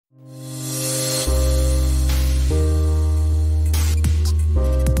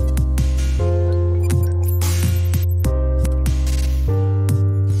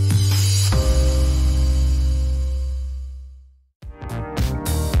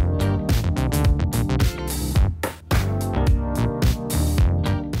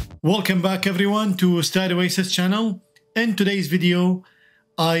Welcome back everyone to StrategyQuant channel. In today's video,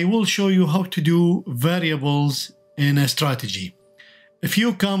 I will show you how to do variables in a strategy. If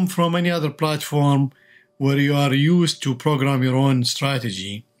you come from any other platform where you are used to program your own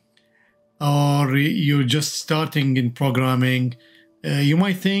strategy, or you're just starting in programming, you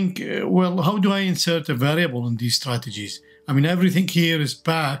might think, well, how do I insert a variable in these strategies? I mean, everything here is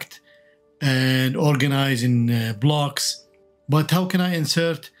packed and organized in blocks, but how can I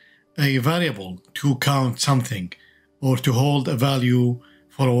insert a variable to count something or to hold a value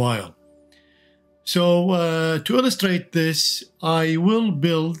for a while? So to illustrate this, I will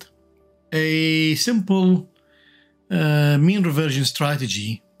build a simple mean reversion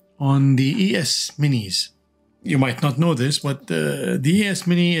strategy on the ES minis. You might not know this, but the ES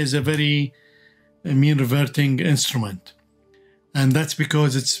mini is a very mean reverting instrument. And that's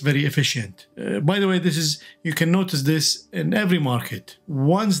because it's very efficient. By the way, you can notice this in every market.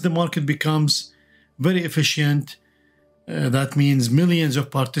 Once the market becomes very efficient, that means millions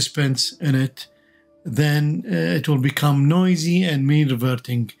of participants in it, then it will become noisy and mean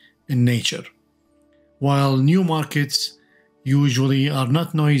reverting in nature. While new markets usually are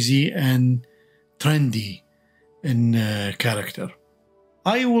not noisy and trendy in character.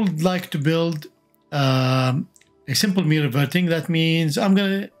 I would like to build a simple mean reverting. That means I'm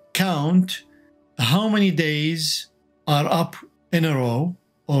going to count how many days are up in a row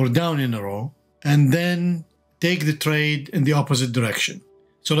or down in a row, and then take the trade in the opposite direction.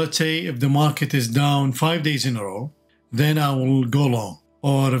 So let's say if the market is down 5 days in a row, then I will go long.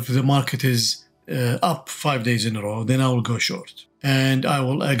 Or if the market is up 5 days in a row, then I will go short. And I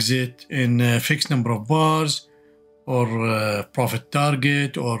will exit in a fixed number of bars, or profit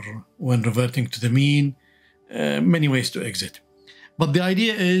target, or when reverting to the mean. Many ways to exit. But the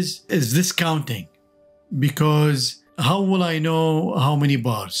idea is this counting, because how will I know how many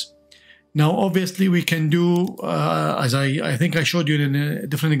bars? Now, obviously, we can do, as I think I showed you in a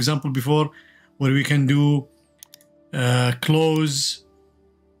different example before, where we can do close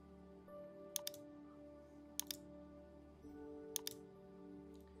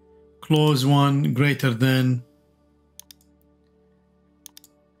one greater than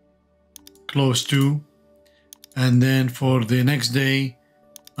close two. And then for the next day,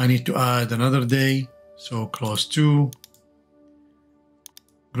 I need to add another day. So close two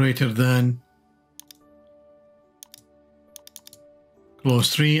greater than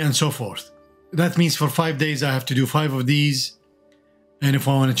close three, and so forth. That means for 5 days, I have to do 5 of these. And if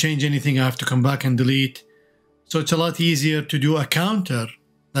I want to change anything, I have to come back and delete. So it's a lot easier to do a counter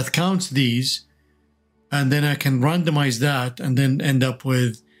that counts these. And then I can randomize that and then end up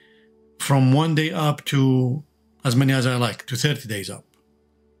with from 1 day up to as many as I like, to 30 days up.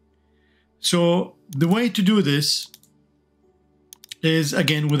 So the way to do this is,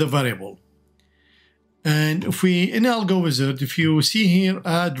 again, with a variable. And if we, in Algo Wizard, if you see here,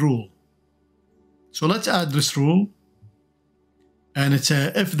 add rule. So let's add this rule. And it's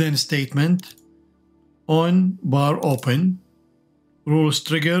a if-then statement on bar open. Rules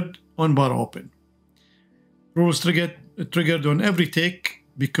triggered on bar open. Rules triggered on every tick,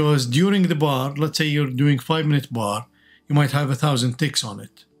 because during the bar, let's say you're doing 5-minute bar, you might have 1,000 ticks on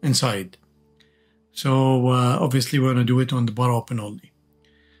it inside. So obviously we're going to do it on the bar open only.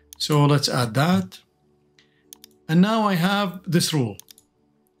 So let's add that. And now I have this rule.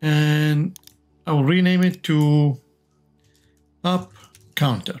 And I will rename it to up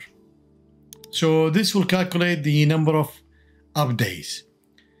counter. So this will calculate the number of up days.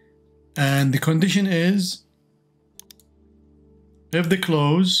 And the condition is, if the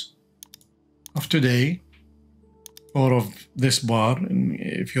close of today, or of this bar,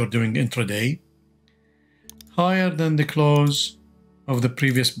 if you're doing intraday, higher than the close of the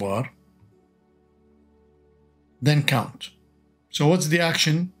previous bar, then count. So what's the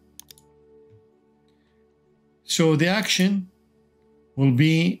action? So the action will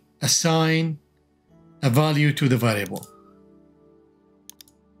be assign a value to the variable.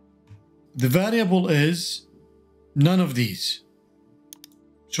 The variable is none of these.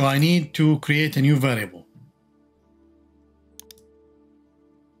 So I need to create a new variable.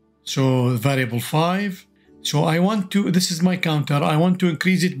 So variable 5. So I want to, this is my counter, I want to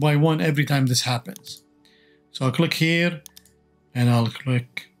increase it by 1 every time this happens. So I'll click here and I'll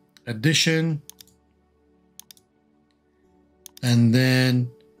click addition. And then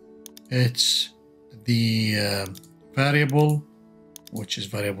it's the variable, which is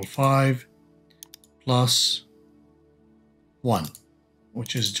variable 5 plus 1.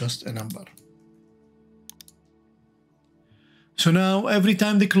 Which is just a number. So now every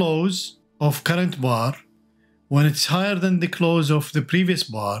time the close of current bar, when it's higher than the close of the previous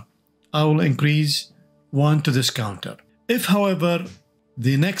bar, I will increase 1 to this counter. If, however,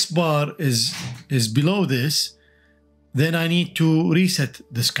 the next bar is below this, then I need to reset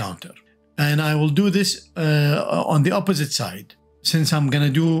this counter. And I will do this on the opposite side. Since I'm going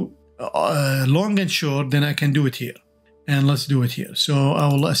to do long and short, then I can do it here. And let's do it here. So I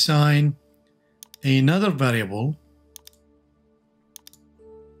will assign another variable.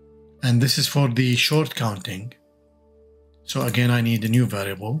 And this is for the short counting. So again, I need a new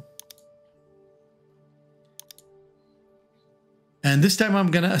variable. And this time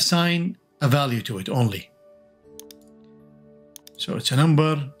I'm going to assign a value to it only. So it's a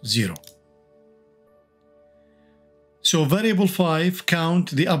number 0. So variable 5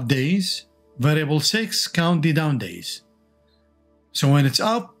 count the up days, variable 6 count the down days. So when it's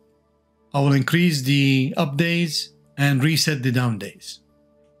up, I will increase the up days and reset the down days.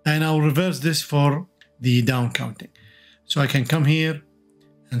 And I'll reverse this for the down counting. So I can come here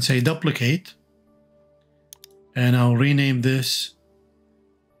and say duplicate, and I'll rename this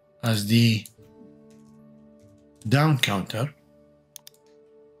as the down counter.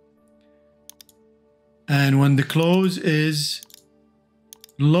 And when the close is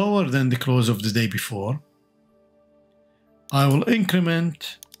lower than the close of the day before, I will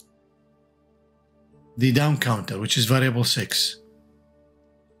increment the down counter, which is variable 6.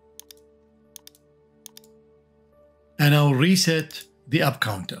 And I'll reset the up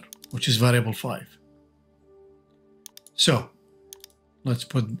counter, which is variable 5. So let's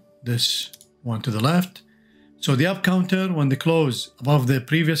put this one to the left. So the up counter, when the close above the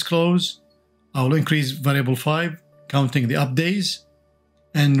previous close, I will increase variable 5, counting the up days,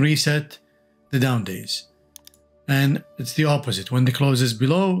 and reset the down days. And it's the opposite. When the close is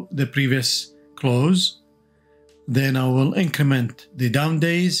below the previous close, then I will increment the down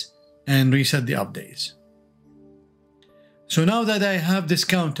days and reset the up days. So now that I have this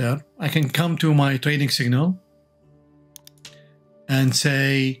counter, I can come to my trading signal and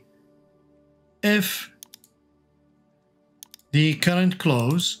say, if the current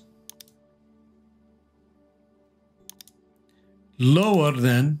close lower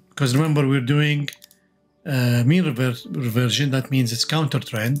than, because remember we're doing mean reversion, that means it's counter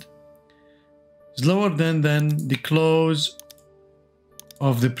trend, is lower than the close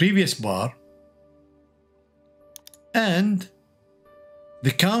of the previous bar, and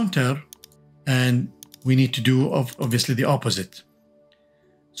the counter, and we need to do obviously the opposite.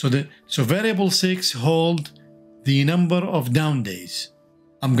 So variable 6 hold the number of down days.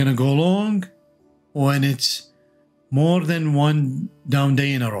 I'm gonna go long when it's more than one down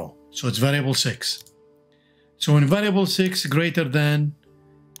day in a row. So it's variable 6. So when variable 6 greater than,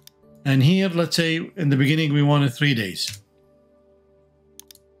 and here let's say in the beginning we wanted 3 days.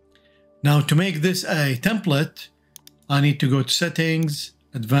 Now to make this a template, I need to go to settings,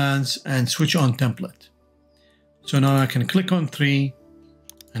 advanced, and switch on template. So now I can click on 3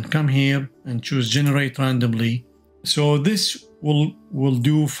 and come here and choose generate randomly. So this will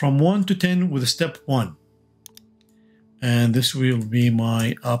do from 1 to 10 with step 1. And this will be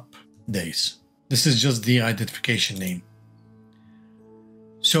my up days. This is just the identification name.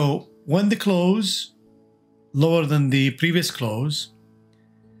 So when the close lower than the previous close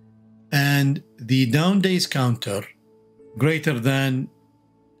and the down days counter greater than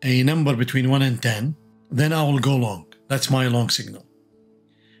a number between 1 and 10, then I will go long. That's my long signal.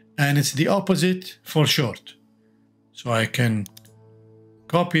 And it's the opposite for short. So I can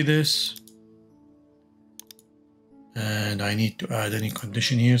copy this, and I need to add any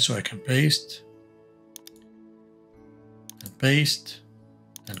condition here, so I can paste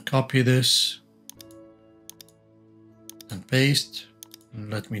and copy this and paste,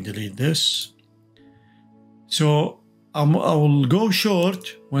 and let me delete this. So I will go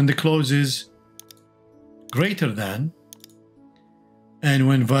short when the close is greater than, and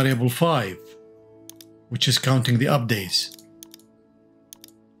when variable 5, which is counting the up days,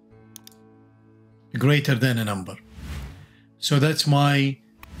 greater than a number. So that's my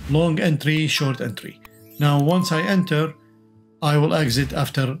long entry, short entry. Now once I enter, I will exit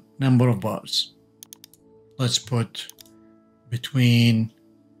after number of bars. Let's put between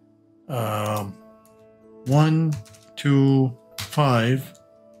 1 to 5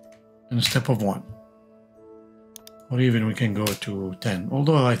 in a step of 1. Or even we can go to 10,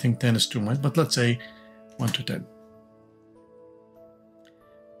 although I think 10 is too much, but let's say 1 to 10.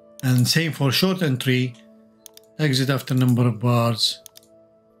 And same for short entry, exit after number of bars,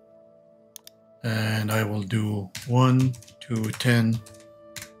 and I will do 1 to 10,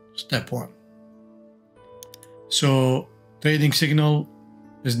 step 1. So trading signal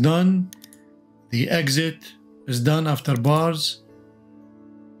is done, the exit is done after bars,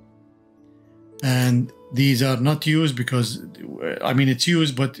 And these are not used because, I mean, it's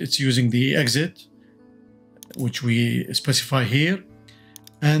used, but it's using the exit, which we specify here.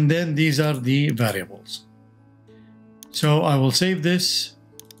 And then these are the variables. So I will save this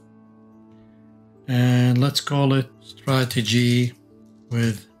and let's call it strategy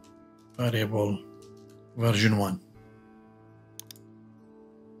with variable version 1.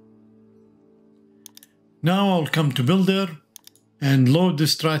 Now I'll come to Builder and load the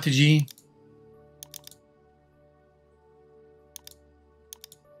strategy.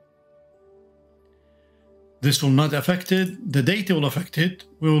 This will not affect it. The data will affect it.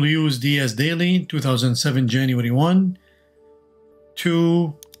 We will use DS daily, 2007 January 1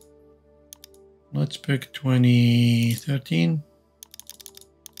 to, let's pick 2013.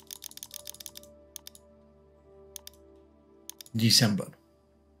 December.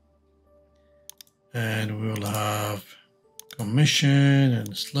 And we will have commission and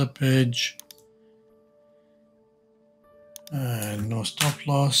slippage and no stop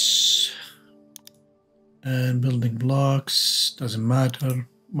loss and building blocks, doesn't matter.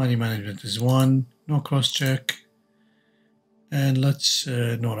 Money management is 1, no cross check, and let's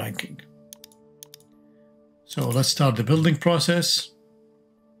no ranking. So let's start the building process.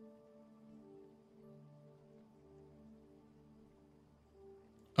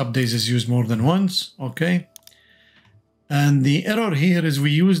 Updates is used more than once, okay. And the error here is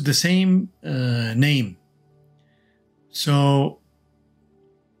we use the same name. So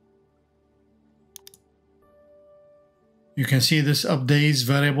you can see this updates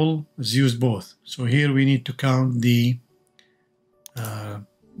variable is used both. So here we need to count the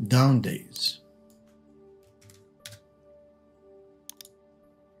down days.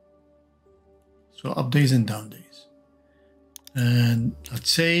 So updates and down days. And let's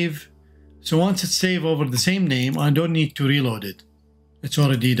save. So once it's saved over the same name, I don't need to reload it. It's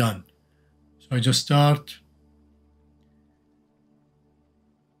already done. So I just start.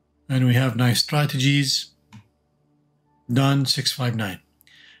 And we have nice strategies. Done, 659.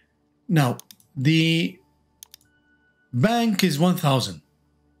 Now, the bank is 1000.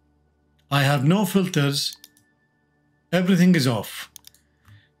 I have no filters. Everything is off.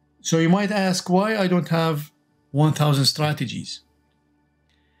 So you might ask why I don't have 1000 strategies.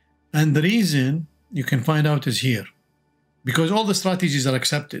 And the reason you can find out is here. Because all the strategies are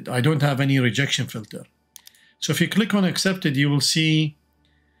accepted. I don't have any rejection filter. So if you click on accepted, you will see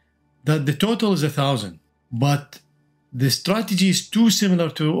that the total is 1000. But the strategy is too similar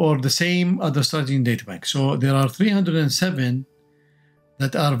to or the same other strategy in databank. So there are 307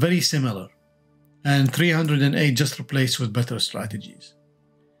 that are very similar. And 308 just replaced with better strategies.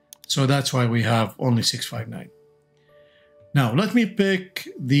 So that's why we have only 659. Now, let me pick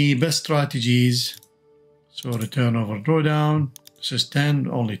the best strategies. So return over drawdown. This is 10,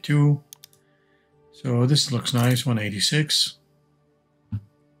 only 2. So this looks nice, 186.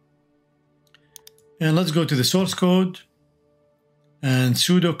 And let's go to the source code and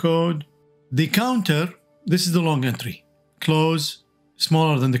pseudocode. The counter, this is the long entry. Close,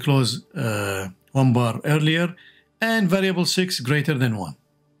 smaller than the close 1 bar earlier. And variable 6 greater than 1.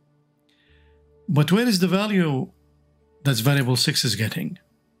 But where is the value that's variable 6 is getting?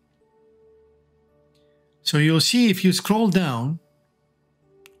 So you'll see if you scroll down,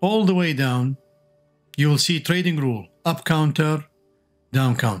 all the way down, you will see trading rule, up counter,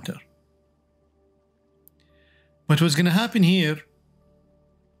 down counter. But what's going to happen here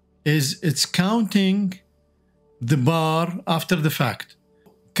is it's counting the bar after the fact.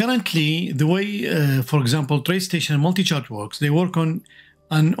 Currently, the way, for example, TradeStation and MultiChart works, they work on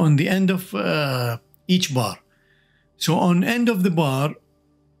the end of each bar. So on end of the bar,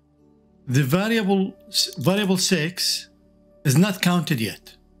 the variable 6 is not counted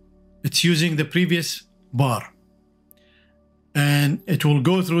yet. It's using the previous bar. And it will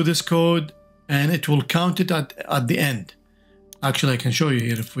go through this code and it will count it at the end. Actually, I can show you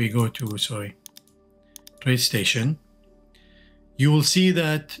here if we go to, sorry, TradeStation. You will see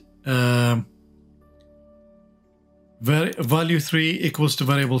that value 3 equals to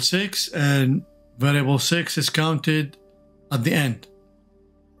variable 6 and variable 6 is counted at the end.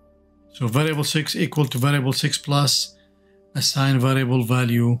 So variable 6 equal to variable 6 plus assign variable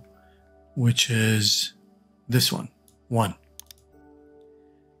value, which is this one, 1.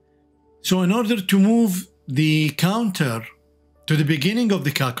 So in order to move the counter to the beginning of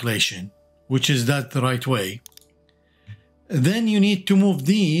the calculation, which is that the right way, then you need to move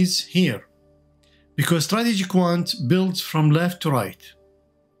these here. Because Strategy Quant builds from left to right.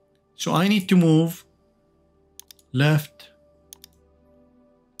 So I need to move left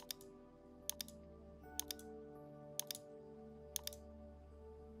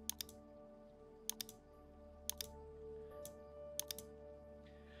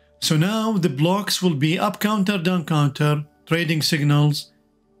So now the blocks will be up counter, down counter, trading signals,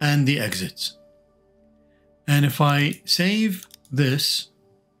 and the exits. And if I save this,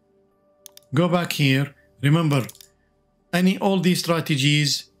 go back here, remember, all these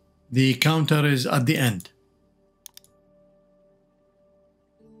strategies, the counter is at the end.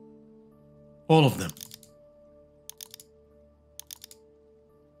 All of them.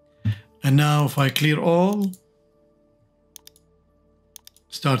 And now if I clear all,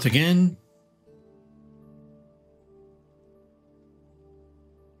 start again.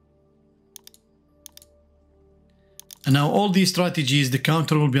 And now all these strategies, the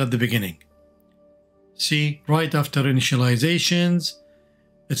counter will be at the beginning. See, right after initializations,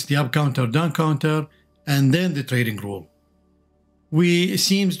 it's the up counter, down counter, and then the trading rule. We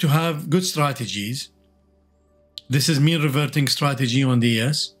seem to have good strategies. This is mean reverting strategy on the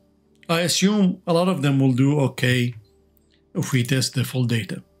ES. I assume a lot of them will do okay if we test the full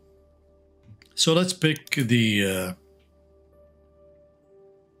data. So let's pick the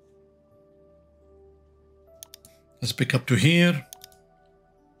let's pick up to here,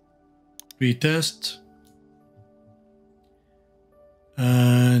 retest,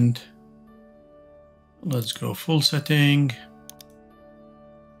 and let's go full setting.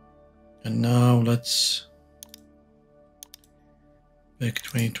 And now let's pick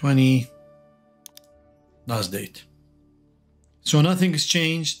 2020 last date. So nothing has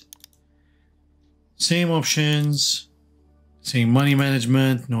changed. Same options, same money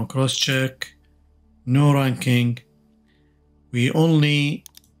management, no cross check, no ranking. We only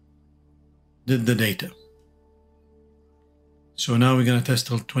did the data. So now we're going to test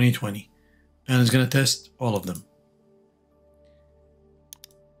till 2020, and it's going to test all of them,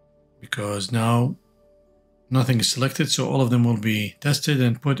 because now nothing is selected, so all of them will be tested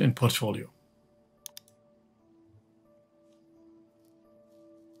and put in portfolio.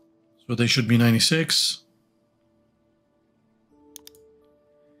 So they should be 96.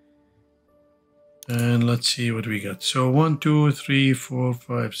 And let's see what we got. So 1, 2, 3, 4,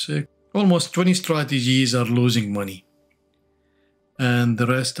 5, 6. Almost 20 strategies are losing money, and the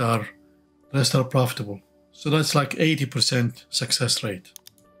rest are profitable. So that's like 80% success rate.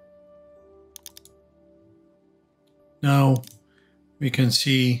 Now we can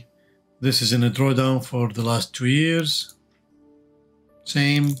see this is in a drawdown for the last 2 years.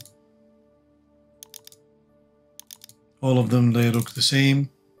 Same. All of them, they look the same.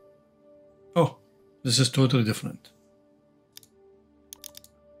 Oh, this is totally different.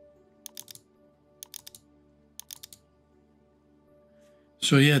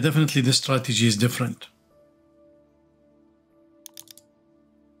 So yeah, definitely this strategy is different.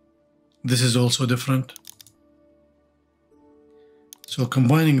 This is also different. So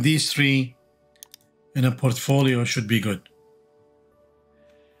combining these three in a portfolio should be good.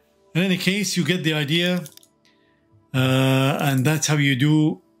 In any case, you get the idea. And that's how you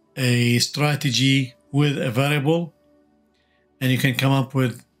do a strategy with a variable, and you can come up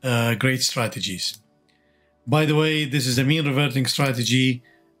with great strategies. By the way, this is a mean reverting strategy.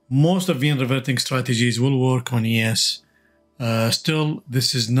 Most of mean reverting strategies will work on ES. Still,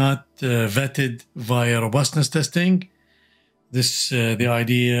 this is not vetted via robustness testing. The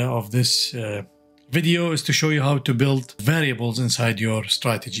idea of this video is to show you how to build variables inside your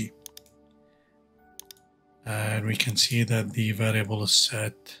strategy. And we can see that the variable is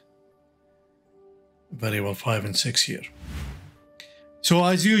set variable 5 and 6 here. So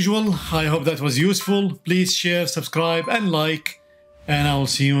as usual, I hope that was useful. Please share, subscribe, and like, and I will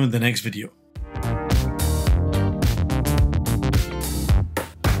see you in the next video.